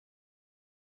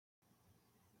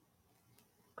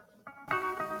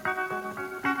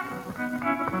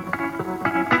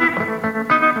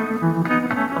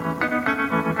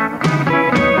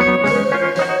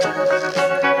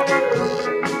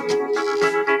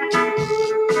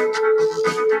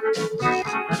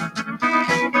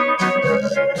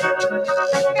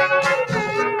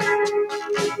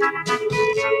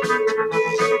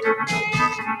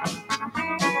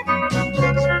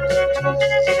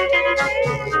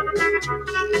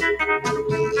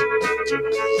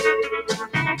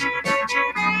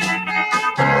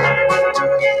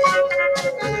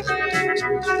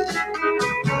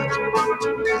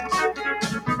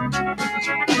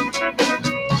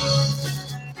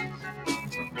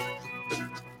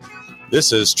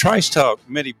This is Trice Talk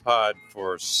Mini-Pod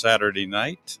for Saturday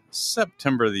night,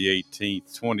 September the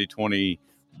 18th,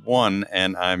 2021,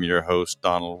 and I'm your host,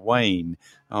 Donald Wayne.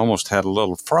 I almost had a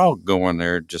little frog going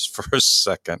there just for a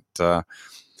second.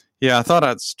 I thought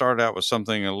I'd start out with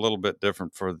something a little bit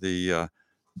different for the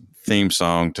theme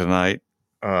song tonight.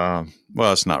 Well,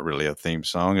 it's not really a theme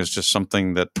song. It's just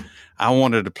something that I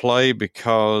wanted to play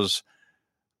because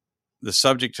the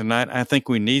subject tonight, I think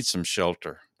we need some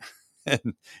shelter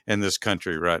in this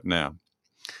country right now.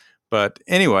 But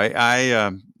anyway,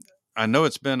 I know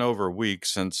it's been over a week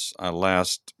since I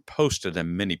last posted a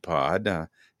mini-pod.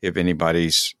 If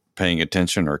anybody's paying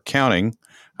attention or counting,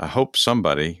 I hope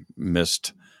somebody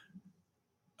missed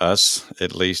us,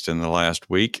 at least in the last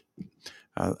week.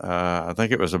 I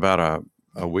think it was about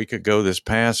a week ago this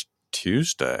past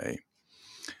Tuesday.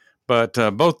 But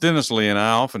both Dennis Lee and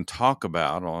I often talk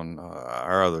about on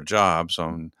our other jobs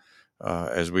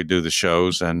as we do the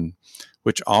shows, and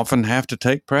which often have to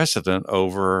take precedent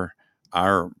over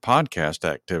our podcast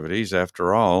activities.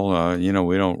 After all,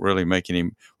 we don't really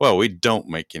we don't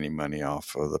make any money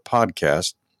off of the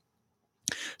podcast.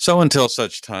 So until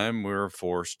such time, we're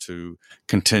forced to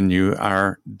continue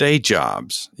our day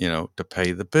jobs, to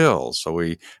pay the bills. So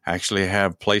we actually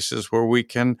have places where we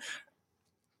can,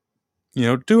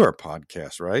 do our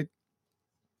podcast, right?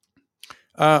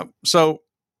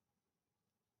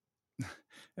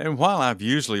 And while I've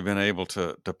usually been able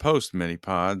to post mini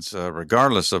pods,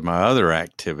 regardless of my other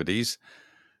activities,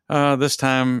 this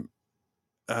past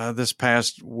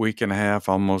week and a half,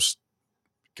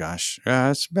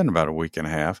 it's been about a week and a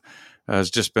half. It's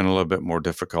just been a little bit more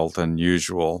difficult than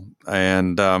usual.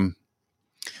 And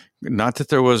not that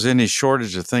there was any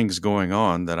shortage of things going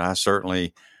on that I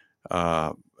certainly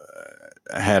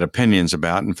had opinions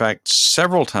about. In fact,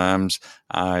 several times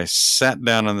I sat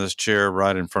down in this chair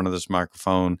right in front of this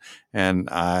microphone, and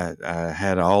I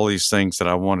had all these things that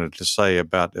I wanted to say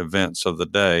about events of the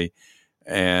day.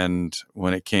 And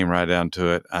when it came right down to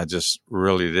it, I just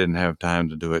really didn't have time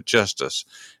to do it justice.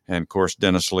 And of course,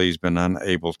 Dennis Lee's been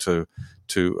unable to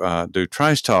do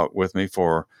Trice Talk with me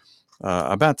for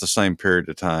about the same period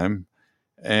of time.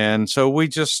 And so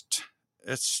it's just,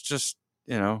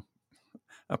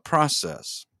 a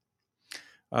process.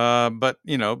 But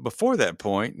before that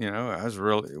point,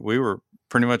 we were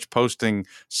pretty much posting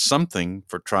something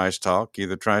for Trice Talk,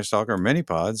 either Trice Talk or mini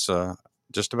pods,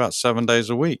 just about 7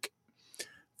 days a week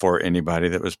for anybody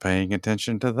that was paying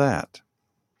attention to that.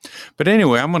 But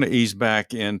anyway, I'm going to ease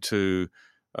back into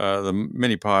the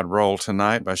mini pod role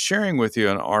tonight by sharing with you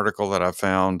an article that I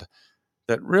found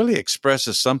that really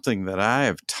expresses something that I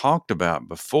have talked about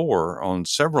before on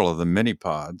several of the mini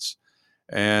pods.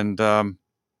 And that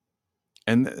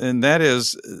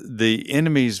is the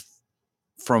enemies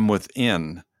from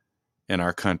within in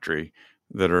our country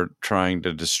that are trying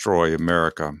to destroy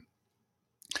America.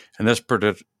 And this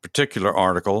particular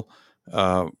article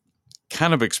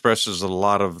kind of expresses a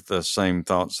lot of the same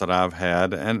thoughts that I've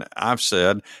had and I've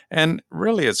said. And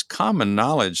really, it's common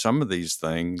knowledge, some of these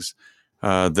things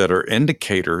that are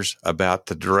indicators about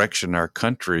the direction our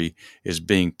country is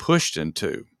being pushed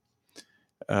into.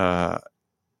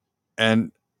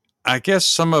 And I guess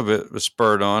some of it was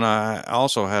spurred on. I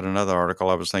also had another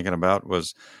article I was thinking about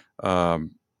was,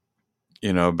 about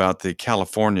the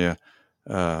California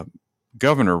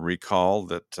governor recall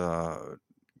that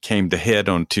came to head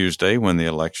on Tuesday when the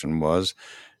election was.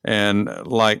 And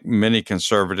like many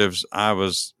conservatives, I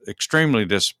was extremely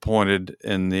disappointed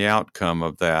in the outcome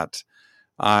of that.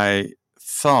 I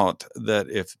thought that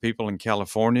if people in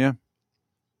California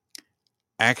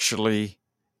actually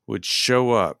would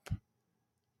show up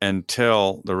and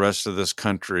tell the rest of this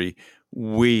country,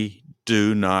 we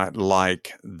do not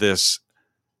like this,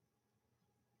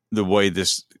 the way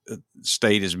this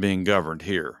state is being governed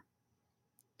here.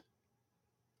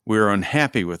 We're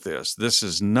unhappy with this. This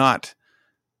is not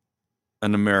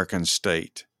an American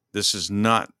state. This is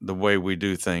not the way we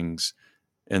do things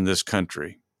in this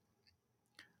country.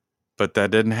 But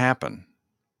that didn't happen.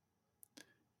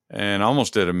 And I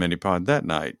almost did a mini pod that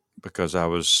night because I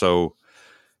was so,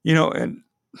 and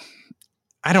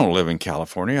I don't live in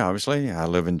California, obviously. I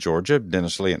live in Georgia.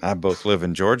 Dennis Lee and I both live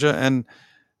in Georgia,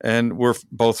 and we're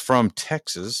both from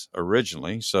Texas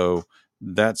originally. So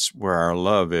that's where our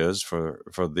love is for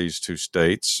these two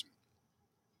states.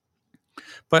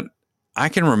 But I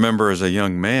can remember as a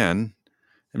young man,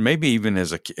 and maybe even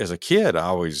as a kid, I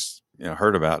always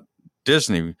heard about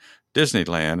Disneyland,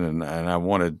 and I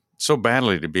wanted so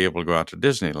badly to be able to go out to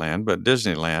Disneyland, but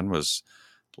Disneyland was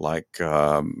like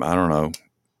I don't know,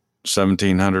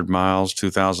 1,700 miles,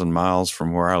 2,000 miles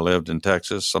from where I lived in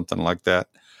Texas, something like that.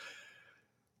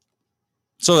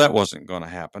 So that wasn't going to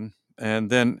happen. And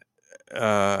then,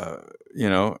 as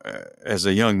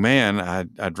a young man,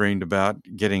 I dreamed about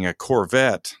getting a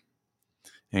Corvette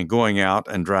and going out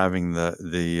and driving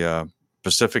the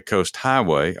Pacific Coast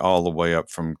Highway all the way up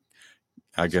from,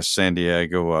 I guess, San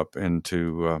Diego up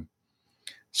into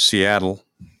Seattle.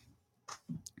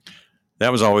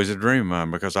 That was always a dream of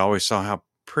mine because I always saw how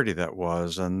pretty that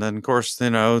was. And then, of course,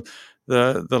 the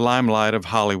limelight of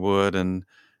Hollywood and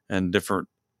different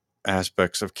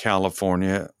aspects of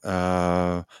California,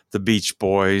 the Beach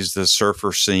Boys, the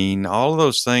surfer scene, all of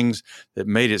those things that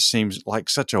made it seem like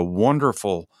such a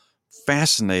wonderful,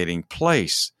 fascinating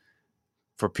place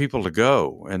for people to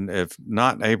go. And if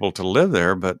not able to live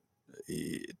there, but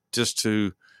just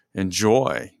to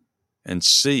enjoy and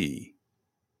see.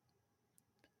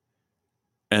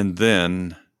 And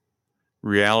then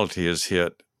reality has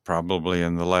hit probably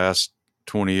in the last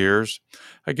 20 years.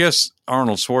 I guess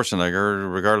Arnold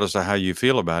Schwarzenegger, regardless of how you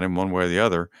feel about him one way or the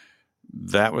other,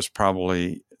 that was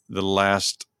probably the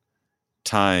last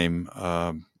time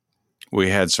we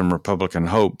had some Republican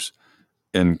hopes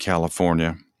in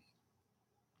California.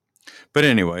 But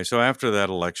anyway, so after that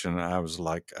election, I was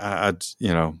like,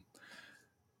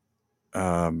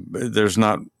 there's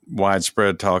not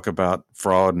widespread talk about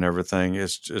fraud and everything.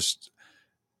 It's just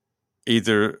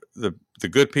either the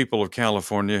good people of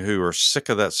California who are sick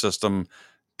of that system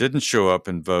didn't show up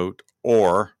and vote,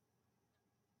 or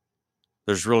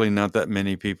there's really not that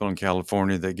many people in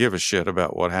California that give a shit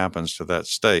about what happens to that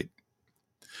state.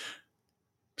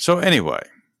 So anyway,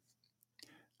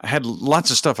 I had lots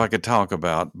of stuff I could talk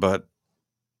about, but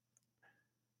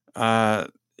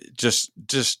just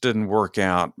didn't work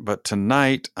out. But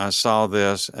tonight I saw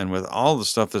this, and with all the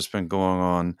stuff that's been going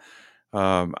on,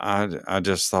 I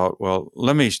just thought, well,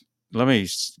 let me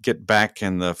get back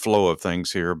in the flow of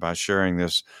things here by sharing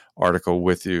this article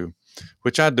with you,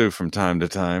 which I do from time to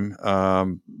time.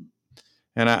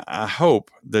 And I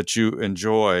hope that you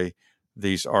enjoy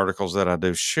these articles that I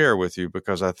do share with you,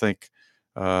 because I think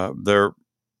they're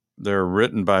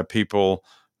written by people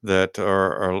that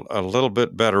are a little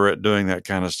bit better at doing that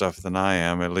kind of stuff than I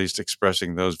am, at least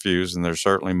expressing those views, and they're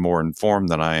certainly more informed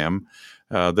than I am.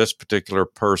 This particular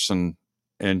person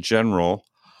in general,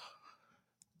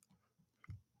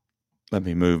 let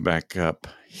me move back up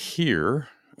here.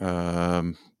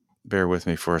 Bear with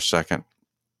me for a second.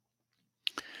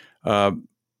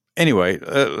 Anyway,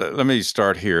 let me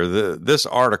start here. This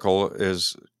article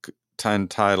is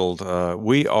entitled,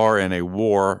 "We Are in a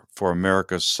War for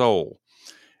America's Soul."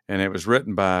 And it was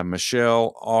written by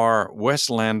Michelle R.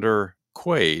 Westlander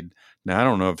Quaid. Now, I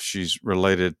don't know if she's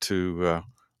related to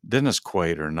Dennis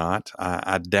Quaid or not.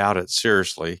 I doubt it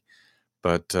seriously,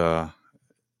 but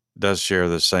does share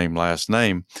the same last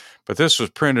name. But this was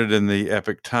printed in the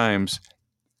Epic Times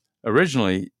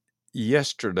originally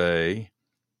yesterday,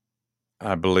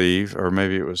 I believe, or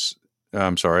maybe it was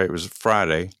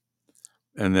Friday,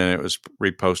 and then it was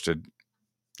reposted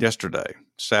yesterday,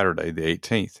 Saturday, the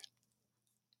 18th.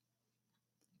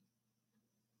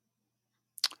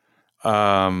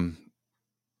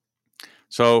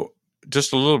 So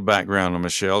just a little background on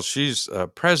Michelle. She's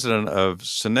president of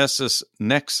Synesis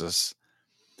Nexus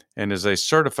and is a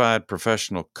certified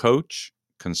professional coach,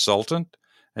 consultant,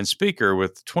 and speaker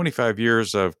with 25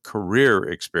 years of career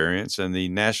experience in the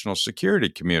national security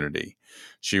community.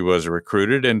 She was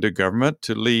recruited into government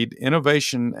to lead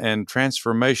innovation and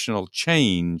transformational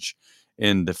change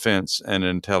in defense and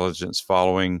intelligence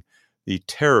following the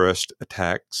terrorist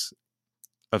attacks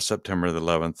of September the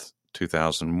 11th,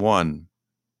 2001,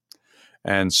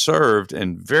 and served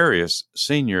in various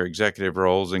senior executive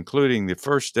roles, including the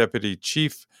first deputy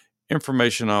chief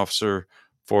information officer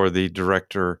for the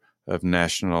director of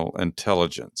national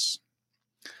intelligence.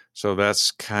 So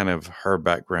that's kind of her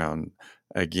background.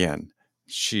 Again,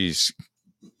 she's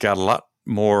got a lot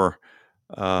more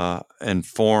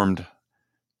informed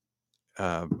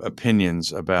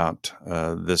opinions about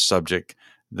this subject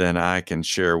than I can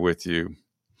share with you.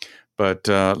 But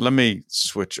let me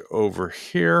switch over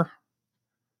here.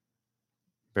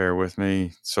 Bear with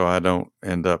me so I don't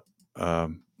end up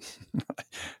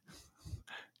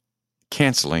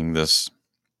canceling this.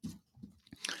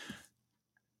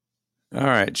 All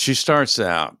right, she starts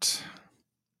out.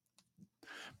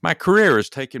 My career has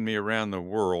taken me around the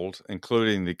world,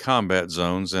 including the combat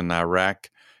zones in Iraq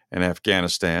and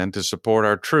Afghanistan, to support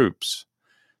our troops.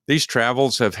 These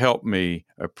travels have helped me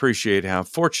appreciate how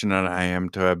fortunate I am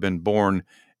to have been born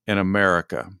in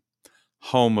America,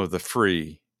 home of the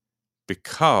free,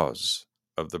 because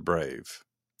of the brave.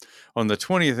 On the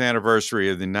 20th anniversary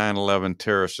of the 9/11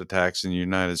 terrorist attacks in the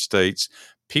United States,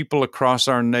 people across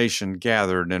our nation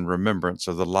gathered in remembrance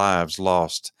of the lives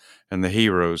lost and the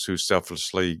heroes who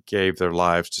selflessly gave their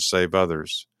lives to save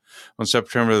others. On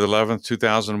September 11th,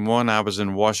 2001, I was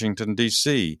in Washington,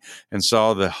 D.C., and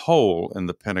saw the hole in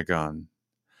the Pentagon.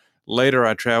 Later,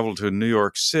 I traveled to New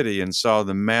York City and saw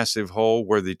the massive hole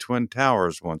where the Twin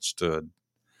Towers once stood.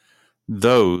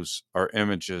 Those are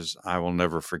images I will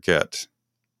never forget.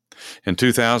 In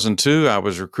 2002, I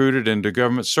was recruited into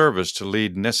government service to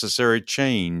lead necessary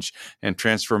change and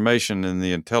transformation in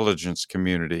the intelligence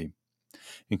community,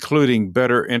 including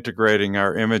better integrating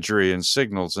our imagery and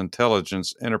signals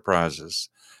intelligence enterprises,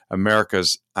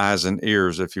 America's eyes and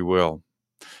ears, if you will.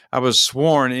 I was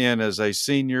sworn in as a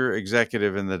senior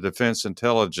executive in the Defense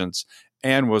Intelligence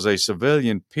and was a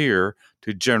civilian peer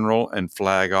to general and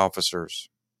flag officers.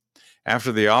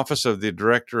 After the Office of the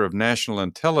Director of National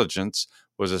Intelligence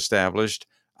was established,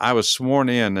 I was sworn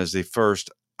in as the first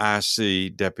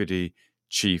IC Deputy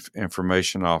Chief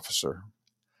Information Officer.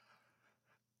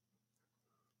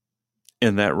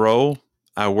 In that role,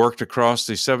 I worked across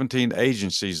the 17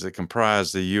 agencies that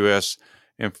comprise the U.S.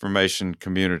 information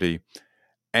community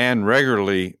and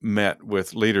regularly met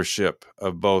with leadership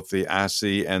of both the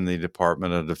IC and the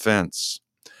Department of Defense.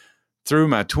 Through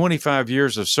my 25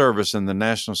 years of service in the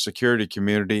national security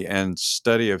community and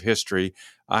study of history,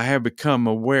 I have become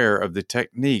aware of the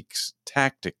techniques,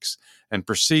 tactics, and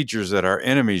procedures that our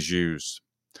enemies use.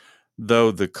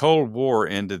 Though the Cold War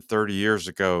ended 30 years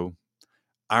ago,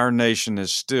 our nation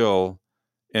is still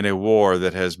in a war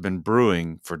that has been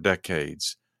brewing for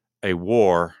decades, a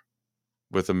war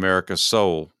with America's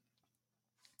soul.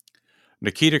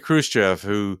 Nikita Khrushchev,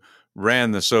 who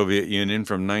ran the Soviet Union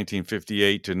from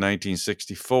 1958 to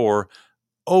 1964,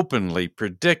 openly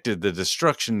predicted the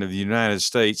destruction of the United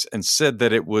States and said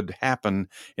that it would happen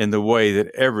in the way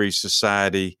that every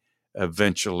society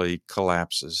eventually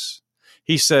collapses.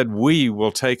 He said, "We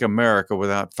will take America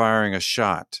without firing a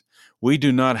shot. We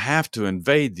do not have to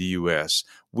invade the U.S.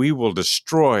 We will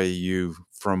destroy you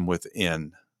from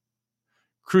within."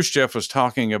 Khrushchev was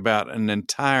talking about an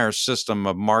entire system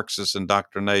of Marxist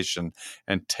indoctrination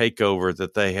and takeover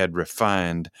that they had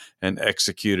refined and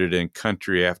executed in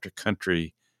country after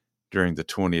country during the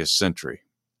 20th century.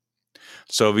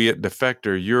 Soviet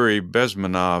defector Yuri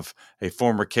Bezmenov, a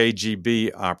former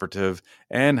KGB operative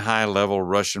and high-level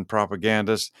Russian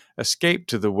propagandist, escaped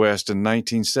to the West in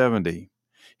 1970.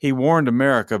 He warned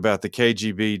America about the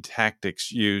KGB tactics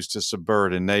used to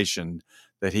subvert a nation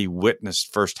that he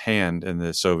witnessed firsthand in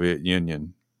the Soviet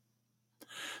Union.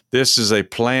 This is a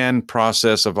planned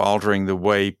process of altering the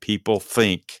way people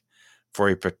think for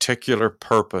a particular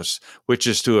purpose, which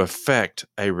is to effect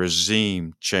a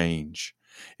regime change.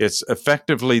 It's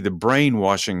effectively the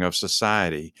brainwashing of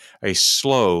society, a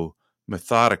slow,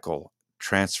 methodical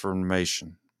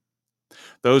transformation.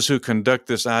 Those who conduct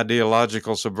this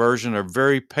ideological subversion are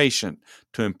very patient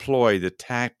to employ the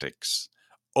tactics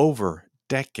over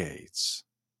decades.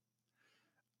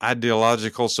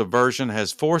 Ideological subversion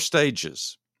has 4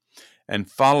 stages and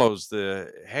follows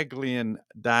the Hegelian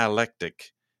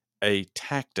dialectic, a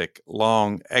tactic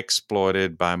long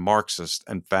exploited by Marxists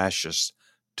and fascists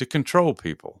to control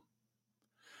people.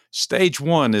 Stage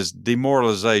 1 is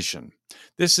demoralization.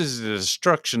 This is the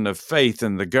destruction of faith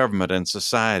in the government and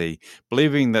society,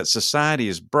 believing that society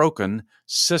is broken,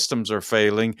 systems are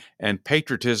failing, and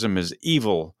patriotism is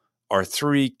evil are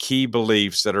 3 key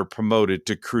beliefs that are promoted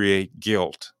to create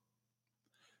guilt.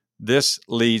 This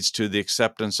leads to the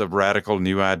acceptance of radical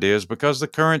new ideas because the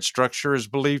current structure is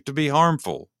believed to be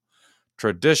harmful.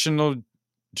 Traditional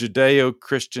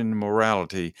Judeo-Christian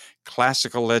morality,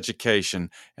 classical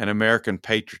education, and American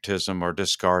patriotism are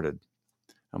discarded.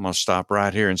 I'm going to stop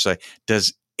right here and say,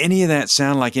 does any of that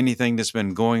sound like anything that's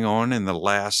been going on in the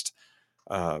last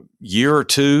year or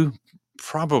two?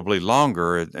 Probably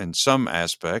longer in some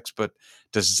aspects, but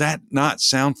does that not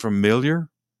sound familiar?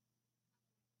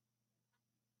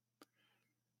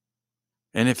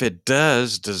 And if it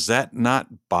does that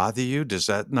not bother you? Does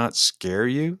that not scare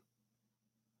you?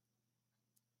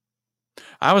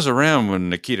 I was around when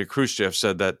Nikita Khrushchev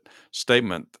said that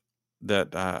statement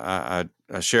that I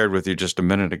shared with you just a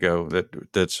minute ago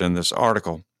that's in this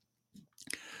article,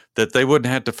 that they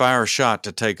wouldn't have to fire a shot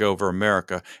to take over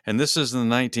America. And this is in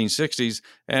the 1960s,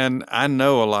 and I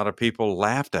know a lot of people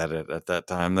laughed at it at that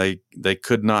time. They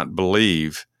could not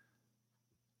believe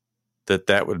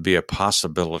that would be a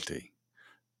possibility.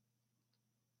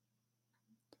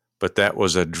 But that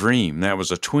was a dream. That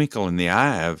was a twinkle in the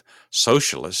eye of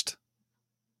socialist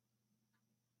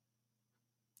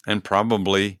and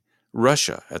probably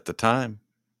Russia at the time.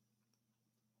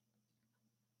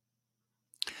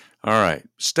 All right.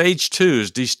 Stage 2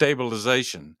 is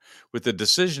destabilization, with the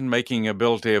decision-making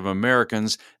ability of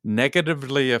Americans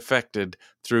negatively affected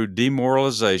through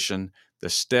demoralization. The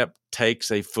step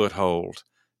takes a foothold.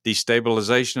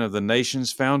 Destabilization of the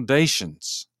nation's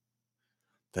foundations.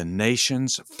 The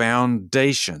nation's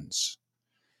foundations.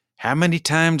 How many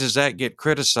times does that get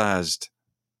criticized?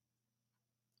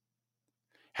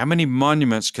 How many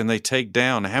monuments can they take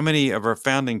down? How many of our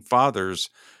founding fathers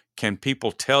can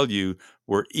people tell you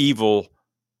were evil,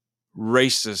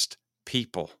 racist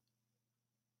people?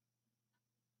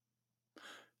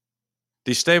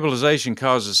 Destabilization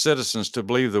causes citizens to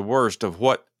believe the worst of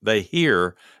what they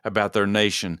hear about their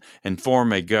nation and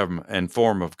form of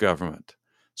government.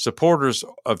 Supporters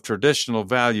of traditional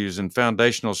values and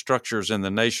foundational structures in the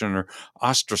nation are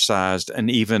ostracized and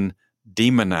even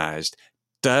demonized.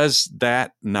 Does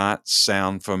that not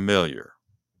sound familiar?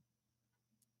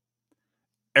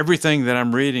 Everything that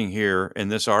I'm reading here in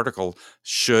this article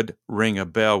should ring a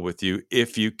bell with you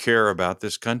if you care about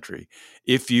this country.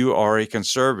 If you are a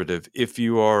conservative, if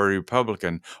you are a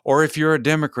Republican, or if you're a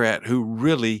Democrat who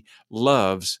really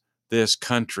loves this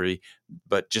country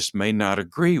but just may not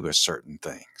agree with certain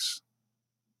things.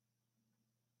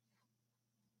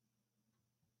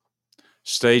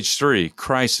 Stage 3,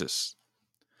 crisis.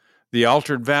 The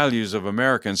altered values of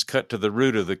Americans cut to the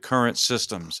root of the current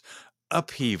systems.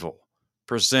 Upheaval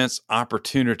presents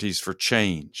opportunities for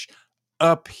change.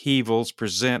 Upheavals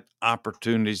present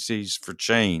opportunities for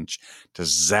change.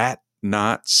 Does that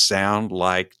not sound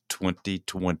like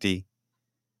 2020?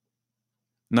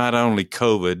 Not only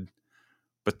COVID,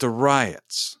 but the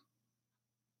riots,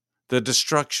 the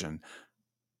destruction,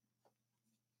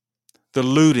 the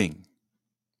looting,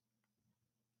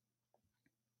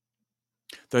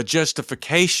 the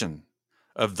justification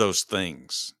of those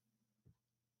things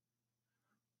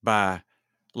by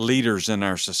leaders in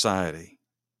our society.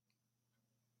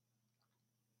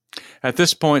 At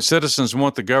this point, citizens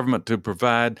want the government to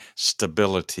provide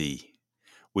stability.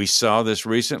 We saw this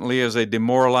recently as a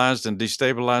demoralized and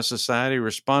destabilized society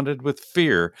responded with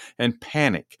fear and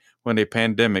panic when a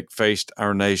pandemic faced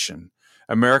our nation.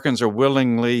 Americans are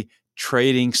willingly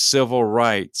trading civil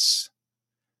rights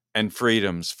and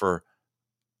freedoms for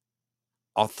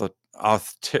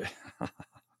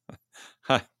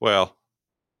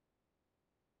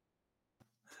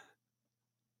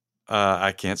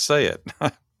I can't say it.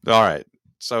 All right.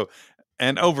 So,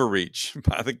 an overreach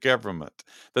by the government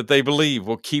that they believe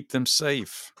will keep them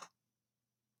safe.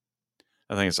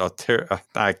 I think it's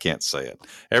I can't say it.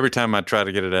 Every time I try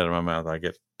to get it out of my mouth, I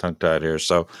get tongue-tied here.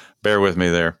 So bear with me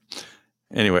there.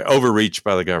 Anyway, overreach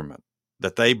by the government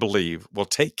that they believe will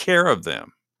take care of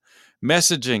them.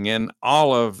 Messaging in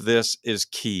all of this is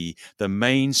key. The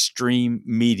mainstream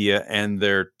media and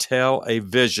their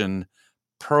television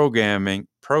programming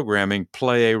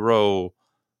play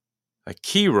a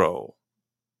key role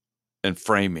in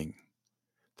framing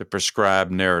the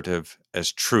prescribed narrative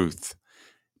as truth.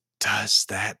 Does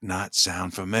that not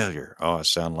sound familiar? Oh, I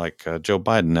sound like Joe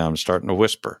Biden now. I'm starting to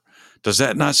whisper. Does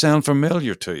that not sound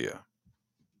familiar to you?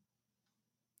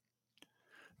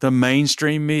 The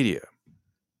mainstream media,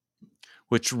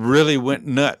 which really went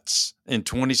nuts in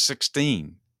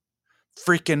 2016,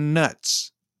 freaking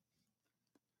nuts.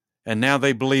 And now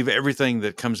they believe everything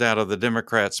that comes out of the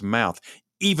Democrats' mouth,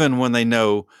 even when they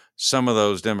know some of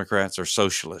those Democrats are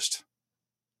socialist.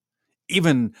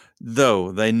 Even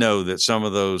though they know that some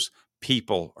of those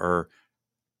people are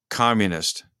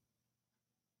communist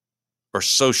or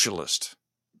socialist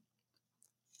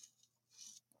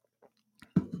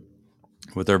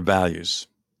with their values.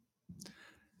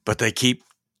 But they keep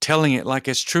telling it like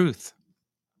it's truth.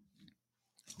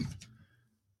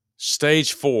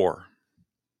 Stage 4,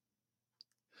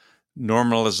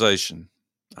 normalization.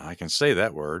 I can say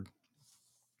that word.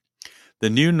 The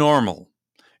new normal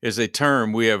is a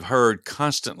term we have heard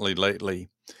constantly lately,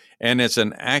 and it's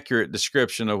an accurate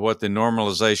description of what the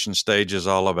normalization stage is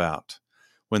all about.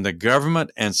 When the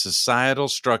government and societal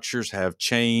structures have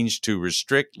changed to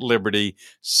restrict liberty,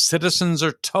 citizens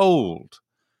are told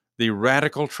the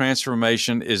radical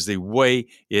transformation is the way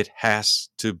it has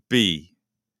to be.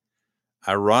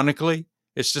 Ironically,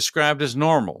 it's described as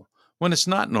normal when it's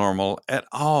not normal at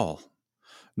all.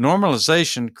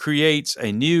 Normalization creates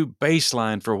a new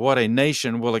baseline for what a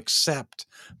nation will accept,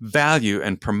 value,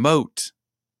 and promote.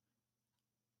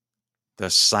 The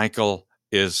cycle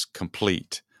is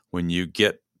complete when you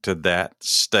get to that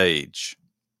stage.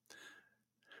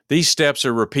 These steps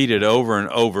are repeated over and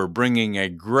over, bringing a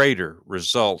greater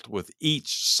result with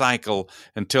each cycle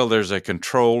until there's a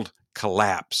controlled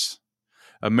collapse.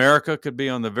 America could be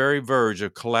on the very verge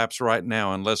of collapse right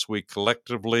now unless we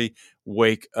collectively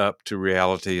wake up to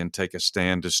reality and take a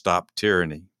stand to stop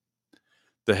tyranny.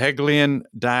 The Hegelian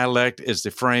dialect is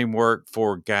the framework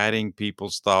for guiding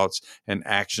people's thoughts and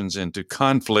actions into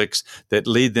conflicts that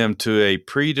lead them to a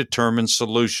predetermined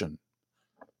solution.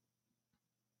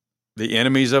 The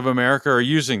enemies of America are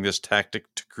using this tactic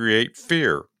to create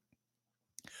fear,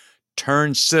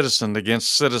 turn citizen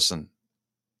against citizen,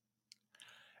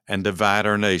 and divide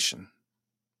our nation.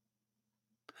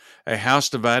 A house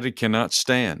divided cannot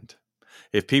stand.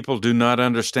 If people do not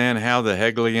understand how the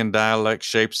Hegelian dialect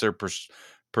shapes their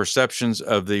perceptions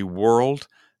of the world,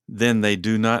 then they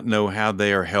do not know how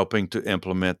they are helping to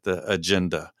implement the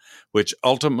agenda, which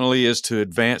ultimately is to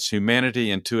advance humanity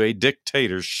into a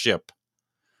dictatorship,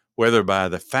 whether by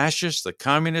the fascists, the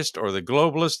communists, or the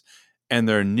globalists and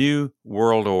their new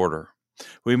world order.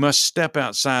 We must step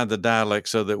outside the dialect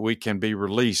so that we can be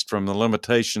released from the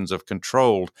limitations of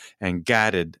controlled and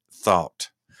guided thought.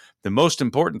 The most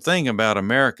important thing about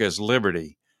America is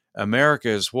liberty. America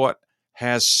is what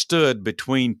has stood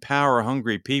between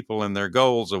power-hungry people and their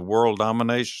goals of world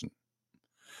domination.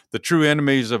 The true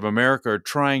enemies of America are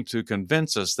trying to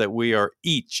convince us that we are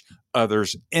each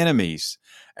other's enemies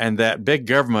and that big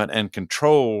government and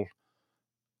control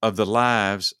of the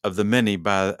lives of the many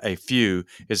by a few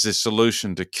is the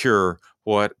solution to cure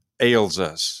what ails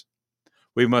us.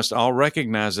 We must all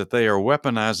recognize that they are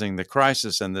weaponizing the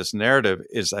crisis, and this narrative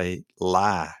is a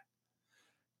lie.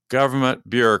 Government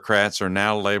bureaucrats are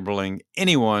now labeling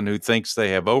anyone who thinks they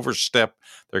have overstepped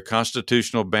their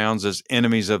constitutional bounds as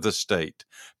enemies of the state.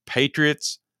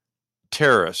 Patriots,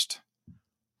 terrorists.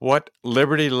 What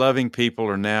liberty-loving people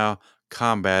are now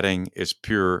combating is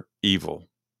pure evil.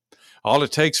 All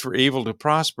it takes for evil to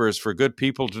prosper is for good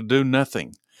people to do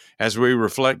nothing. As we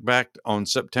reflect back on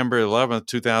September 11th,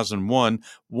 2001,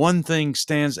 one thing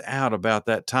stands out about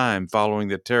that time following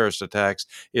the terrorist attacks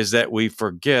is that we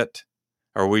forgot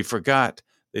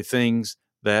the things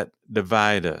that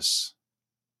divide us.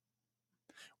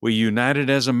 We united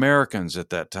as Americans at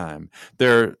that time.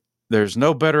 There's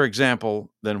no better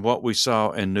example than what we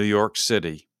saw in New York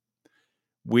City.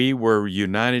 We were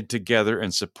united together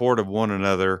in support of one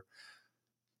another,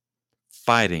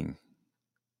 fighting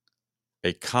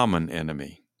a common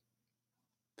enemy.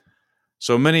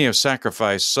 So many have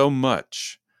sacrificed so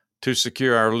much to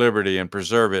secure our liberty and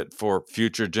preserve it for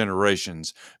future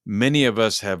generations. Many of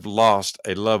us have lost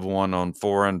a loved one on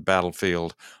foreign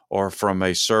battlefield or from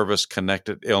a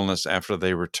service-connected illness after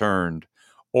they returned,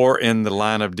 or in the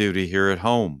line of duty here at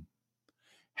home.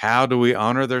 How do we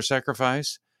honor their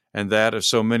sacrifice and that of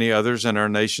so many others in our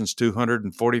nation's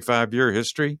 245-year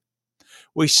history?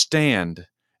 We stand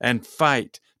and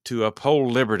fight to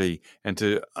uphold liberty and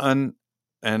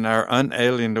our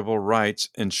unalienable rights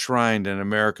enshrined in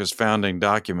America's founding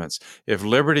documents. If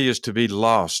liberty is to be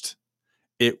lost,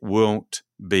 it won't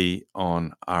be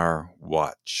on our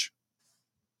watch.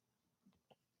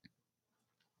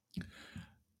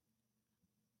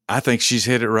 I think she's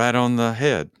hit it right on the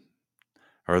head,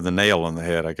 or the nail on the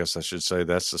head, I guess I should say.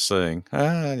 That's the saying.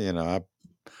 I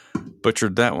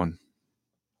butchered that one.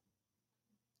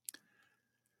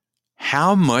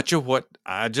 How much of what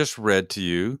I just read to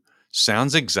you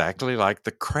sounds exactly like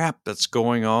the crap that's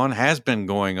going on, has been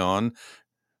going on.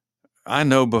 I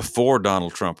know before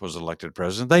Donald Trump was elected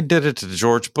president, they did it to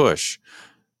George Bush.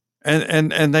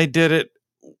 And they did it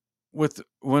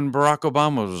when Barack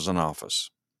Obama was in office.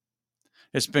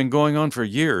 It's been going on for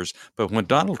years, but when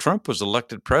Donald Trump was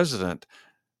elected president,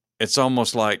 it's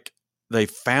almost like they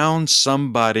found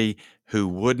somebody who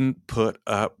wouldn't put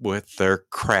up with their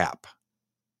crap,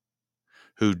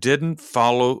 who didn't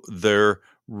follow their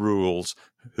rules,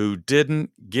 who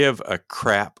didn't give a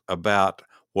crap about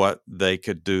what they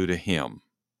could do to him.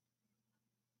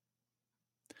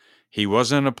 He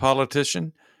wasn't a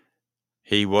politician.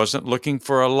 He wasn't looking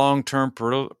for a long-term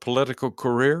political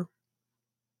career.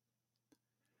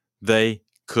 They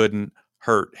couldn't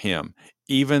hurt him,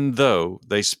 even though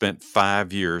they spent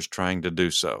 5 years trying to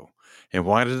do so. And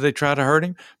why did they try to hurt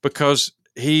him? Because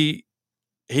he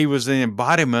was the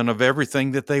embodiment of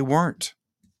everything that they weren't.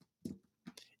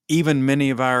 Even many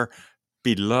of our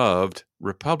beloved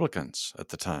Republicans at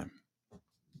the time.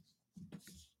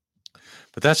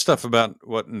 But that stuff about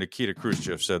what Nikita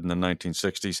Khrushchev said in the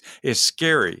 1960s is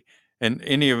scary. And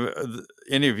any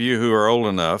of you who are old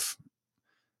enough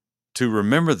to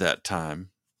remember that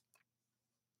time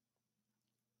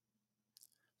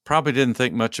probably didn't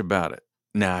think much about it.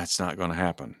 Nah, it's not going to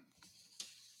happen.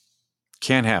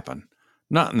 Can't happen.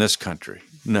 Not in this country.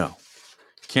 No,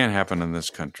 can't happen in this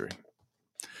country.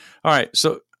 All right,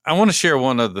 so I want to share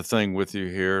one other thing with you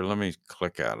here. Let me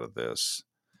click out of this.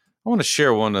 I want to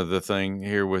share one other thing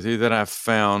here with you that I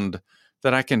found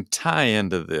that I can tie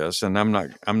into this, and I'm not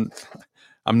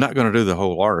going to do the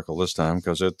whole article this time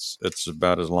because it's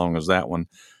about as long as that one,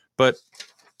 but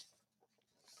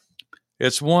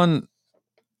it's one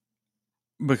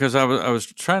because I was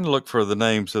trying to look for the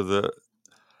names of the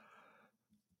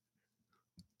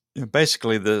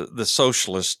basically the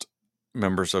socialist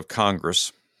members of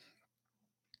Congress.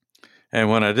 And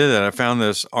when I did that, I found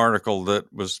this article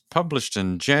that was published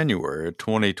in January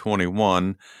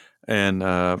 2021, and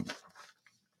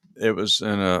it was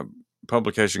in a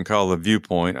publication called The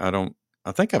Viewpoint.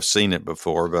 I think I've seen it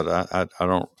before, but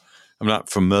I'm not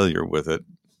familiar with it.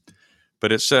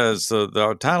 But it says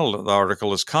the title of the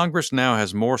article is "Congress Now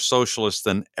Has More Socialists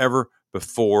Than Ever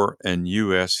Before in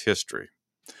U.S. History."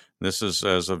 This is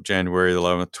as of January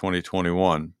 11th,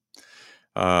 2021.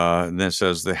 And then it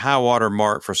says the high water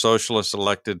mark for socialists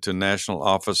elected to national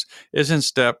office is in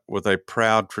step with a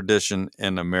proud tradition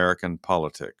in American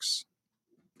politics.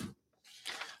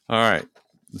 All right.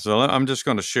 So I'm just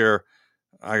going to share.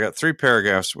 I got 3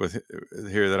 paragraphs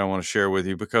here that I want to share with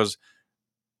you because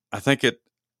I think it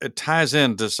ties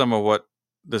into some of what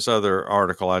this other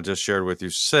article I just shared with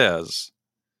you says.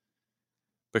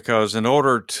 Because in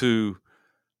order to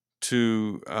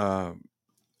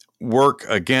work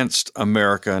against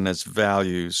America and its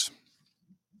values,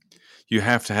 you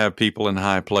have to have people in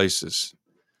high places,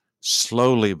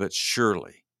 slowly but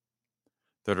surely,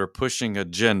 that are pushing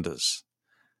agendas,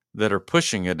 that are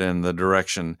pushing it in the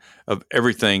direction of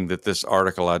everything that this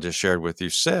article I just shared with you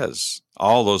says,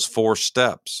 all those 4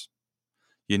 steps.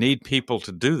 You need people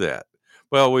to do that.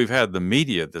 Well, we've had the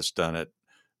media that's done it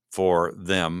for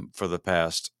them for the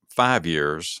past 5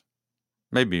 years,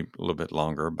 maybe a little bit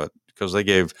longer, but because they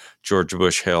gave George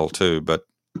Bush hell too. But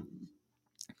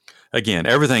again,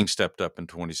 everything stepped up in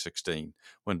 2016.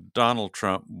 When Donald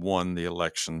Trump won the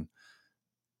election,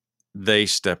 they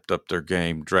stepped up their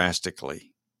game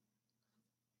drastically.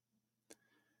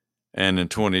 And in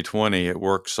 2020, it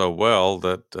worked so well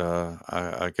that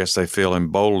I guess they feel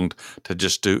emboldened to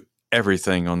just do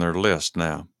everything on their list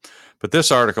now. But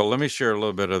this article, let me share a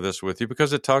little bit of this with you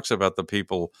because it talks about the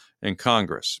people in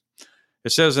Congress.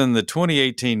 It says in the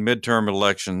 2018 midterm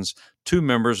elections, 2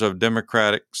 members of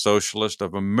Democratic Socialist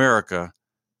of America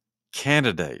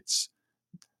candidates,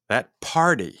 that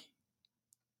party,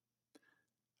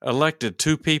 elected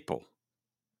 2 people.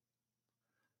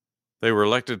 They were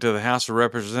elected to the House of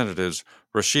Representatives,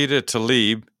 Rashida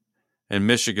Tlaib in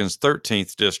Michigan's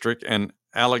 13th district and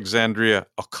Alexandria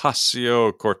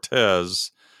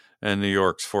Ocasio-Cortez in New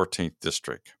York's 14th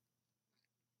district.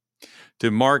 To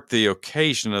mark the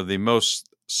occasion of the most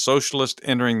socialist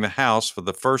entering the House for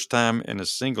the first time in a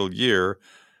single year.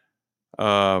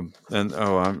 I'm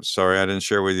sorry, I didn't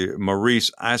share with you. Maurice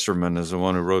Eiserman is the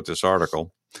one who wrote this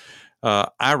article.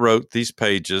 I wrote these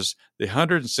pages. The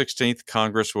 116th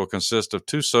Congress will consist of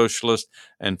 2 socialists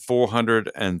and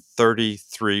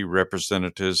 433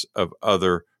 representatives of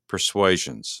other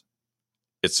persuasions.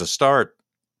 It's a start.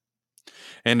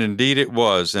 And indeed it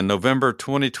was. In November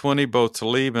 2020, both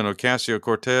Tlaib and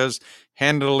Ocasio-Cortez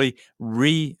handily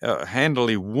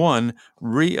won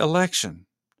re-election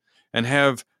and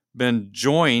have been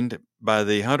joined by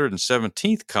the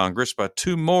 117th Congress by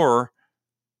 2 more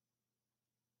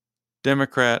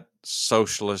Democrat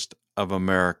Socialist of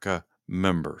America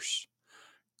members.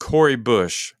 Cori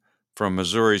Bush from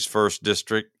Missouri's 1st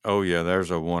District. Oh, yeah, there's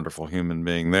a wonderful human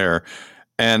being there.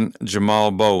 And Jamal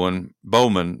Bowman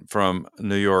from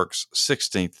New York's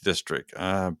 16th District.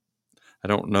 I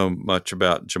don't know much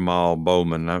about Jamal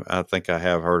Bowman. I think I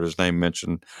have heard his name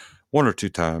mentioned 1 or 2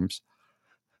 times.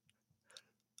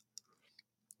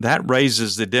 That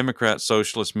raises the Democrat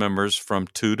Socialist members from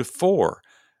 2 to 4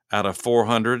 out of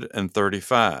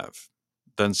 435.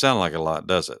 Doesn't sound like a lot,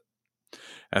 does it?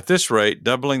 At this rate,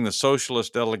 doubling the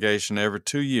Socialist delegation every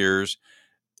 2 years,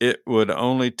 it would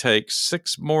only take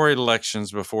 6 more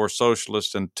elections before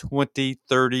socialists in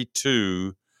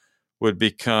 2032 would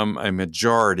become a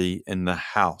majority in the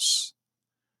House.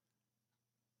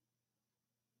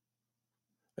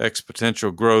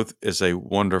 Exponential growth is a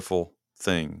wonderful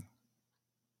thing.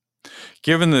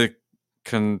 Given the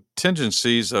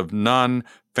contingencies of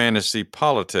non-fantasy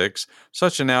politics,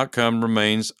 such an outcome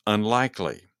remains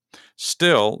unlikely.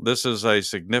 Still, this is a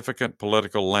significant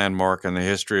political landmark in the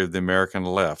history of the American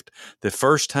left. The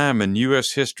first time in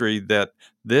U.S. history that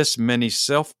this many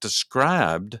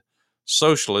self-described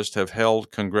socialists have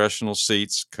held congressional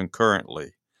seats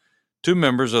concurrently. Two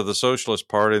members of the Socialist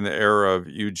Party in the era of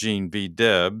Eugene V.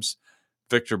 Debs,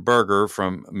 Victor Berger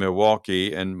from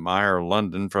Milwaukee and Meyer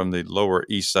London from the Lower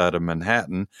East Side of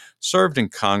Manhattan, served in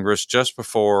Congress just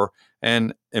before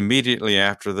and immediately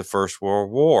after the First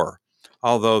World War,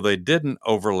 although they didn't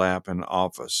overlap in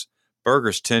office.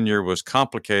 Berger's tenure was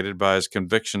complicated by his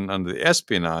conviction under the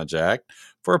Espionage Act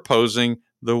for opposing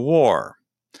the war.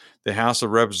 The House of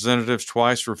Representatives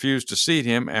twice refused to seat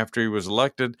him after he was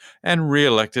elected and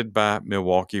reelected by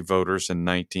Milwaukee voters in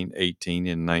 1918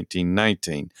 and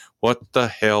 1919. What the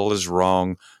hell is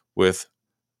wrong with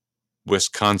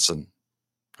Wisconsin?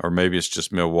 Or maybe it's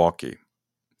just Milwaukee.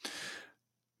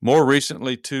 More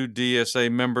recently, two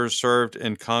DSA members served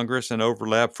in Congress and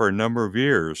overlapped for a number of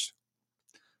years.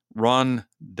 Ron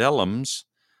Dellums,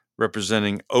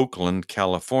 representing Oakland,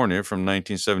 California from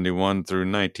 1971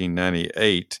 through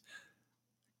 1998.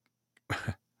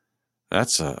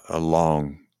 That's a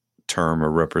long term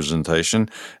of representation.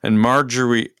 And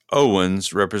Marjorie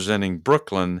Owens, representing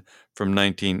Brooklyn from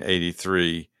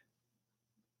 1983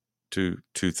 to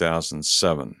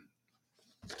 2007.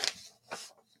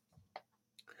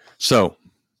 So,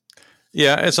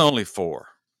 yeah, it's only four.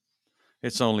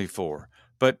 It's only four.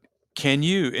 But can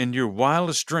you, in your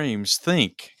wildest dreams,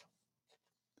 think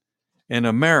in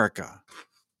America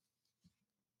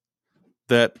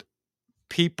that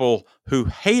people who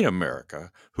hate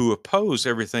America, who oppose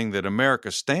everything that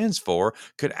America stands for,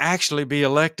 could actually be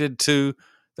elected to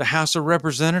the House of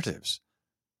Representatives?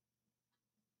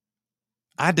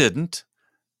 I didn't.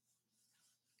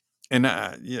 And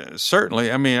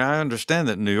certainly, I mean, I understand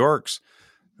that New York's,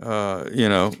 God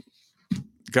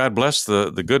bless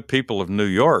the good people of New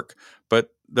York, but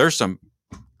there's some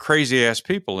crazy ass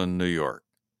people in New York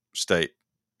State.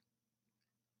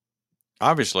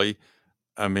 Obviously,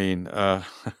 I mean,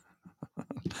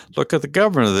 look at the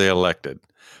governor they elected.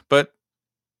 But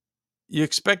you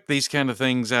expect these kind of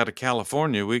things out of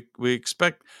California. We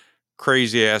expect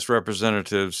crazy ass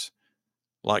representatives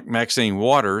like Maxine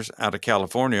Waters out of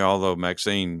California, although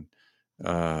Maxine,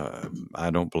 I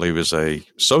don't believe, is a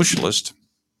socialist.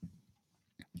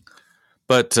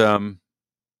 But not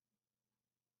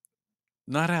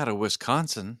out of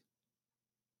Wisconsin.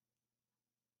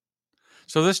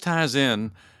 So this ties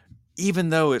in, even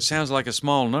though it sounds like a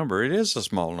small number, it is a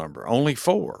small number, only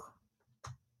four.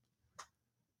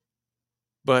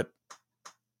 But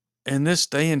in this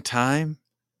day and time,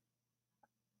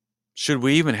 should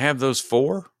we even have those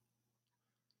four?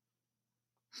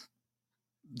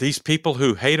 These people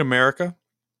who hate America.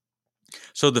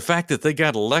 So the fact that they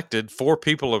got elected, four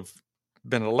people have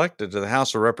been elected to the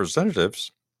House of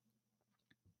Representatives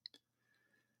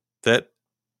that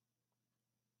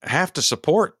have to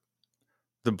support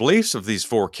the beliefs of these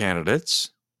four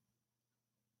candidates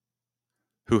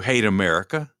who hate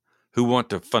America, who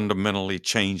want to fundamentally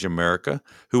change America,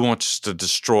 who wants to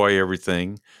destroy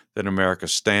everything that America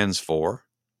stands for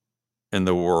in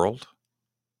the world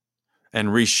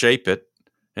and reshape it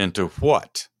into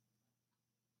what?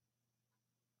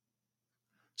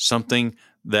 Something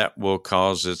that will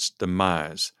cause its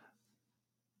demise.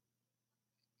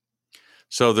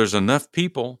 So there's enough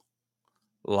people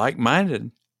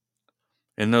like-minded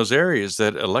in those areas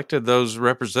that elected those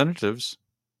representatives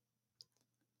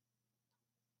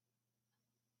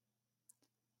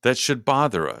that should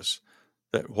bother us.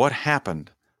 That what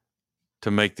happened to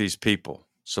make these people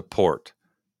support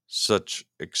such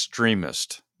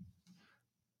extremist,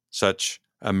 such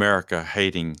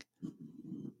America-hating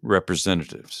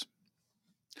representatives?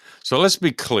 So let's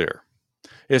be clear.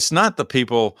 It's not the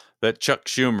people that Chuck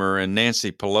Schumer and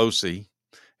Nancy Pelosi,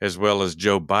 as well as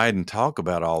Joe Biden, talk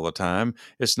about all the time.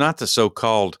 It's not the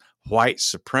so-called white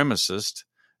supremacist,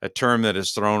 a term that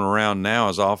is thrown around now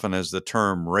as often as the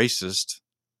term racist.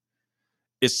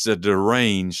 It's the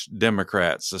deranged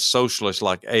Democrats, the socialists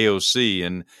like AOC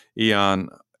and Ilhan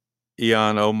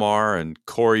Omar and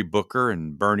Cory Booker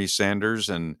and Bernie Sanders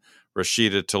and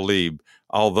Rashida Tlaib.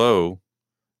 Although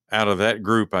out of that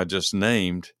group I just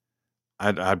named,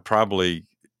 I'd probably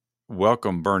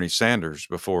welcome Bernie Sanders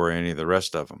before any of the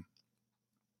rest of them,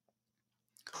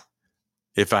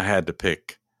 if I had to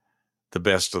pick the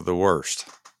best of the worst.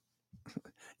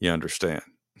 You understand?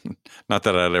 Not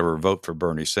that I'd ever vote for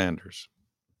Bernie Sanders.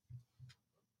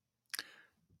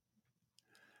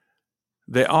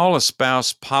 They all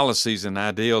espouse policies and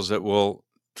ideals that will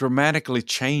dramatically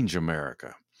change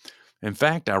America. In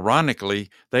fact, ironically,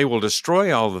 they will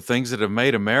destroy all the things that have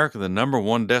made America the number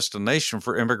one destination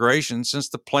for immigration since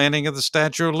the planting of the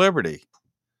Statue of Liberty.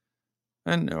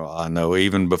 And I know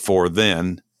even before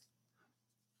then.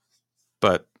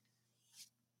 But,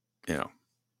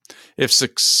 if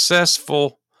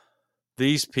successful,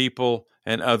 these people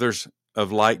and others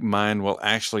of like mind will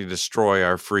actually destroy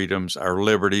our freedoms, our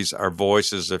liberties, our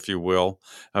voices, if you will.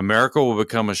 America will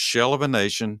become a shell of a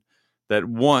nation that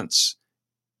once,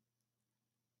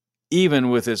 even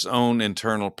with its own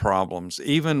internal problems,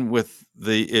 even with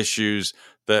the issues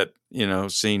that,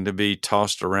 seem to be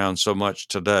tossed around so much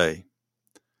today,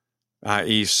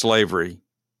 i.e. slavery,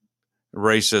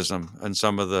 racism, and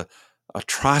some of the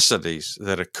atrocities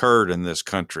that occurred in this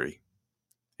country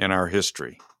in our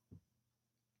history.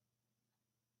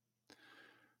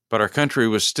 But our country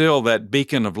was still that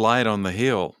beacon of light on the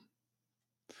hill,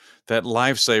 that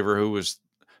lifesaver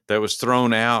that was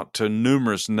thrown out to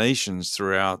numerous nations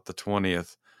throughout the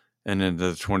 20th and into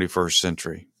the 21st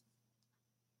century.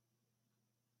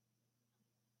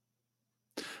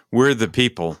 We're the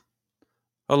people,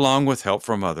 along with help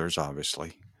from others,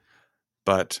 obviously,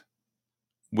 but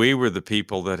we were the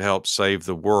people that helped save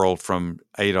the world from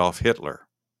Adolf Hitler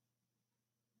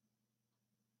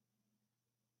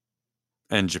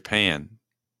and Japan.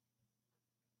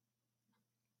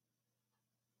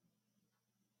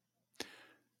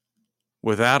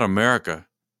 Without America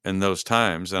in those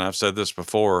times, and I've said this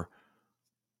before,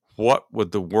 what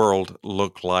would the world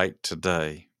look like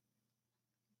today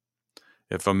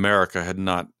if America had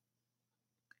not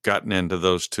gotten into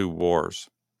those two wars?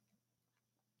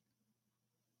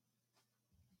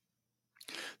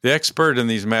 The expert in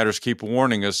these matters keep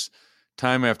warning us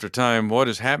time after time what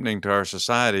is happening to our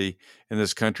society in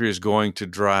this country is going to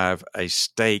drive a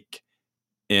stake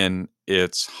in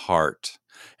its heart.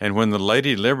 And when the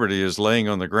Lady Liberty is laying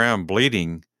on the ground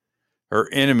bleeding, her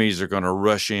enemies are going to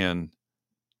rush in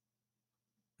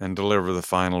and deliver the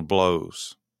final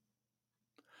blows.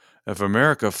 If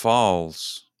America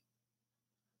falls,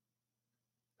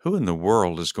 who in the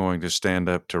world is going to stand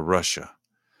up to Russia,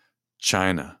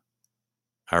 China,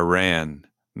 Iran,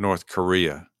 North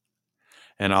Korea,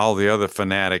 and all the other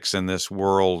fanatics in this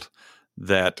world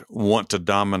that want to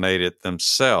dominate it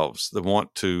themselves, that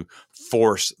want to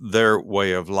force their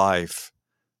way of life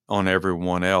on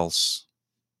everyone else?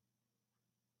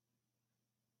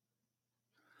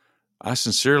 I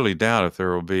sincerely doubt if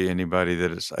there will be anybody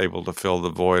that is able to fill the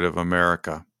void of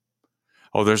America.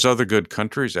 Oh, there's other good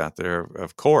countries out there,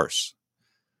 of course,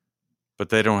 but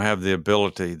they don't have the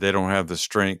ability, they don't have the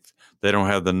strength, they don't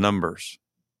have the numbers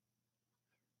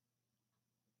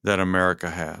that America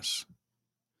has.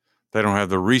 They don't have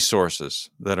the resources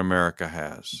that America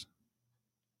has.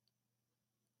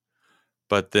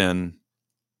 But then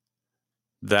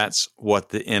that's what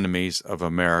the enemies of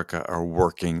America are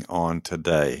working on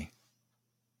today.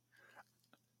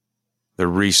 The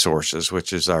resources,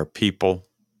 which is our people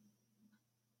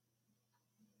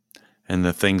and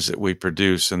the things that we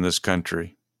produce in this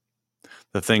country,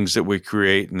 the things that we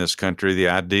create in this country, the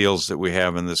ideals that we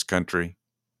have in this country,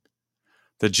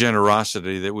 the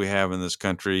generosity that we have in this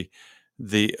country,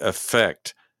 the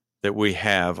effect that we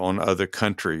have on other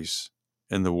countries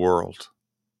in the world.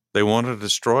 They want to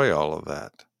destroy all of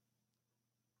that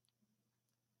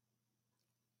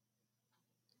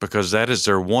because that is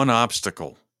their one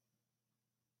obstacle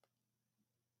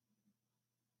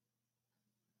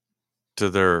to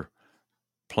their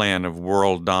plan of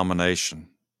world domination.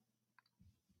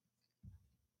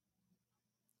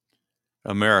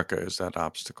 America is that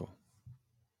obstacle.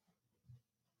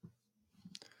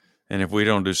 And if we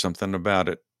don't do something about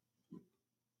it,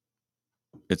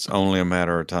 it's only a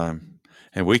matter of time.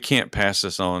 And we can't pass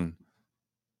this on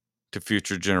to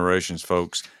future generations,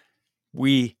 folks.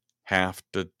 We have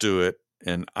to do it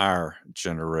in our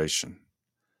generation.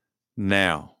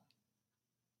 Now,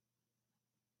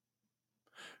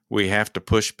 we have to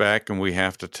push back and we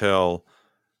have to tell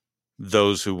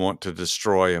those who want to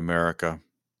destroy America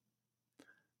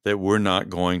that we're not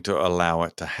going to allow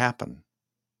it to happen.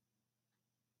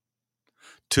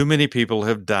 Too many people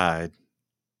have died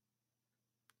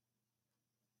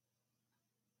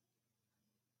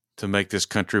to make this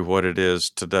country what it is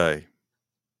today.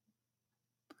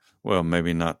 Well,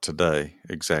 maybe not today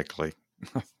exactly.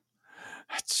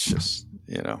 It's just,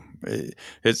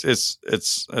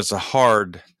 it's a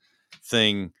hard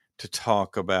thing to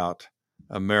talk about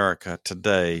America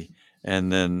today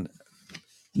and then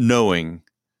knowing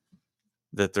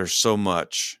that there's so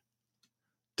much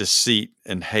deceit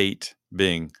and hate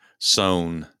being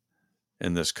sown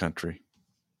in this country.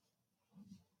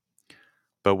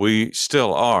 But we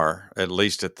still are, at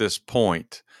least at this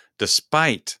point,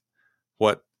 despite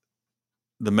what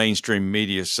the mainstream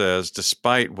media says,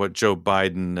 despite what Joe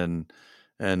Biden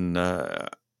and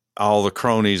all the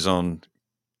cronies on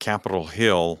Capitol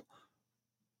Hill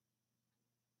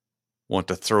want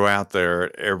to throw out there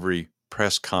at every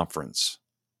press conference.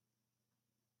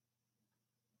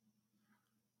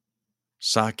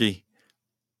 Saki,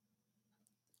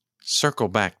 circle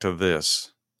back to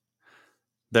this.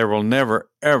 There will never,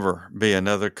 ever be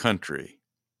another country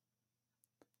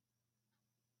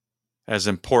as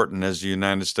important as the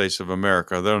United States of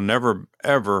America. There'll never,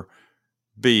 ever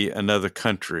be another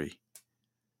country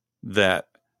that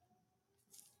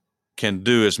can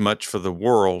do as much for the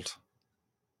world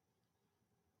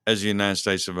as the United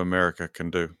States of America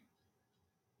can do.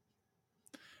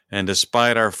 And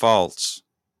despite our faults,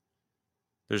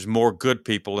 there's more good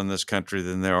people in this country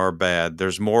than there are bad.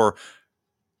 There's more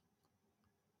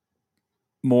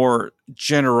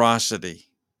generosity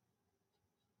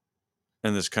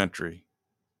in this country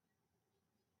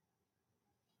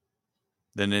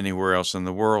than anywhere else in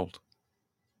the world.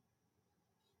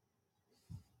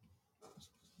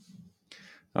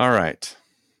 All right.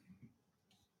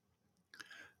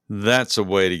 That's a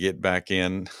way to get back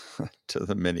in to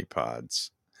the mini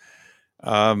pods.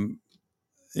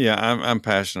 Yeah, I'm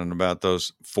passionate about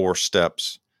those 4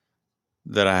 steps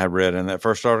that I had read in that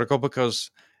first article because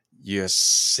you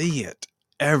see it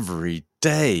every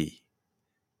day.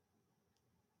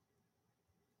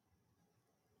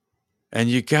 And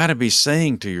you got to be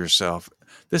saying to yourself,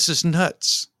 this is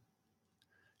nuts.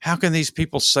 How can these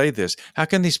people say this? How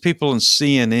can these people in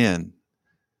CNN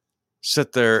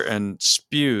sit there and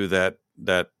spew that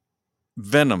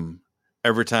venom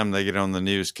every time they get on the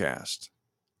newscast?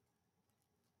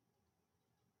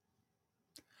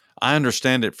 I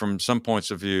understand it from some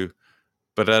points of view,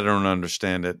 but I don't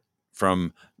understand it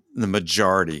from the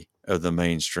majority of the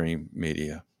mainstream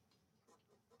media.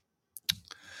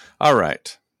 All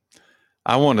right.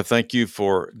 I want to thank you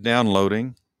for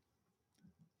downloading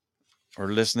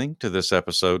or listening to this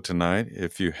episode tonight,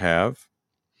 if you have.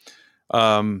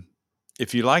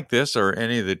 If you like this or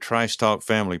any of the Trice Talk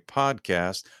family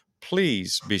podcasts,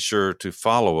 please be sure to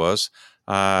follow us.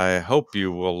 I hope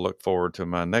you will look forward to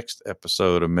my next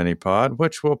episode of Minipod,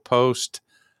 which will post,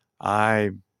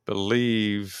 I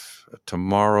believe,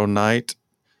 tomorrow night,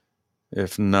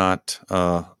 if not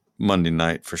Monday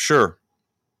night for sure.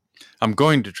 I'm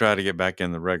going to try to get back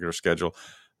in the regular schedule.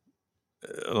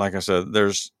 Like I said,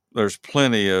 there's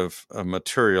plenty of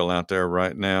material out there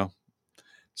right now.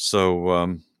 So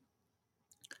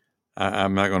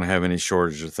I'm not going to have any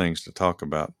shortage of things to talk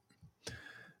about.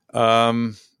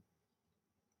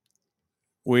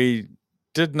 We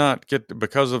did not get to,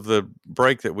 because of the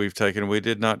break that we've taken, we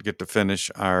did not get to finish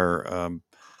our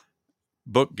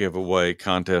book giveaway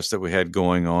contest that we had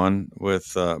going on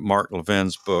with Mark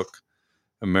Levin's book,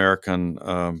 American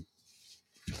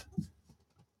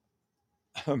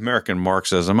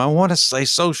Marxism. I want to say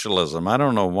socialism. I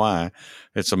don't know why.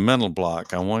 It's a mental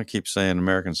block. I want to keep saying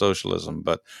American socialism,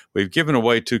 but we've given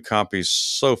away 2 copies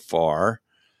so far.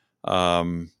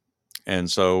 And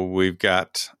so we've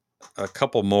got a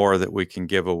couple more that we can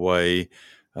give away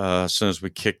as soon as we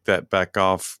kick that back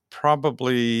off,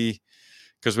 probably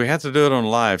because we have to do it on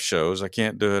live shows. I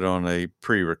can't do it on a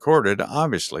pre-recorded,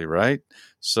 obviously, right?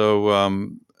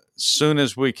 So soon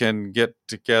as we can get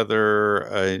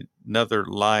together another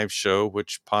live show,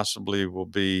 which possibly will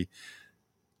be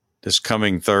this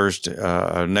coming Thursday,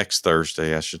 next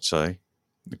Thursday, I should say,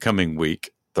 the coming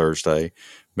week, Thursday,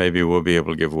 maybe we'll be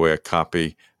able to give away a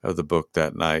copy of the book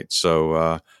that night.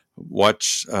 So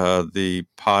watch the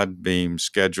Podbeam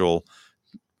schedule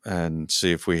and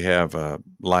see if we have a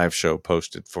live show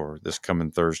posted for this coming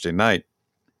Thursday night.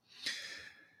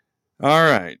 All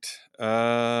right.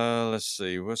 Let's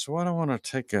see. So what I want to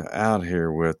take out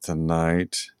here with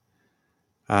tonight.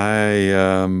 I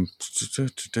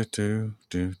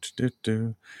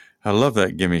love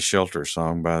that Gimme Shelter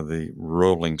song by the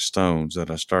Rolling Stones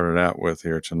that I started out with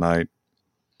here tonight.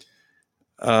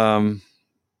 I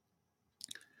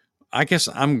guess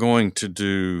I'm going to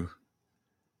do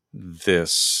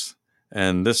this,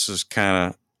 and this is kind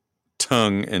of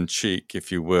tongue in cheek, if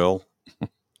you will.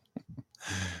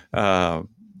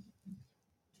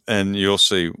 And you'll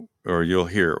see, or you'll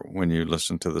hear when you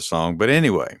listen to the song. But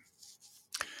anyway,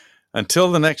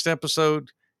 until the next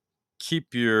episode,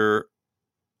 keep your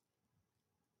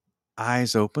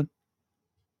eyes open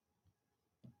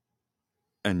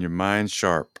and your mind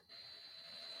sharp.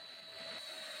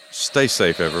 Stay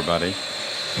safe, everybody.